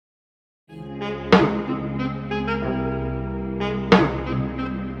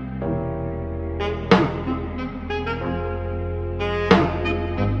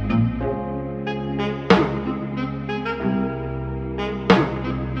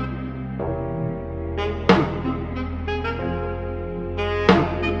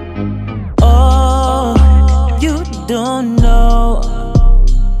don't know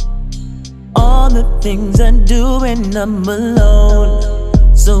all the things I do when I'm alone.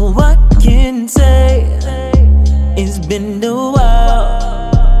 So I can say it's been a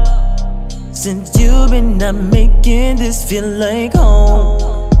while since you've been not making this feel like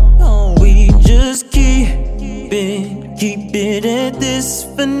home. We just keep it at this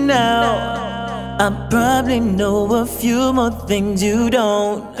for now. I probably know a few more things you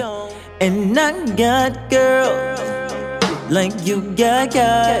don't. And I got girls like you got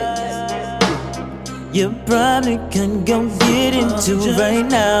guys you probably can go get into right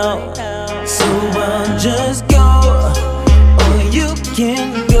now. So I'll just go, or you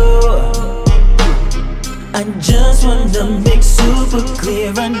can go. I just wanna make super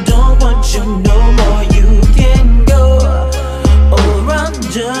clear I don't want you no more. You can go, or I'll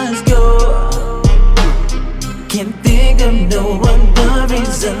just go. Can't think of no other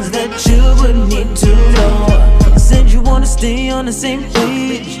reasons that you would need to know. Said you wanna stay on the same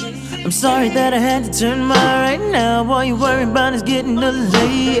page. I'm sorry that I had to turn mine right now. All you worry about is getting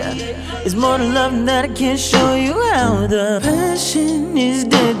delayed. It's more to love than that I can't show you how. The passion is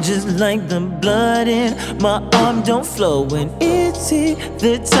dead just like the blood in my arm don't flow. And it's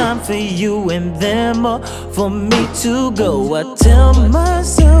either time for you and them or for me to go. I tell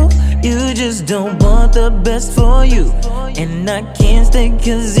myself you just don't want the best for you, and I can't stay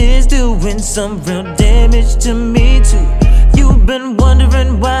cause it's doing some real damage to me too. You've been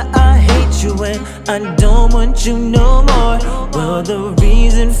wondering why I hate you and I don't want you no more. Well, the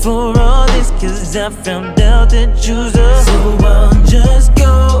reason for all this cause I found out that you're so I'll just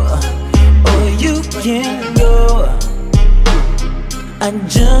go, or you can go. I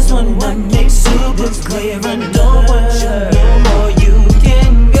just wanna make super clear I don't want you no more. You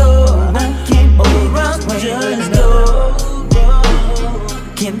can go, or I'll just go.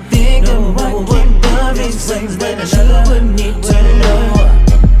 Can't think of what the reasons that you would need to know.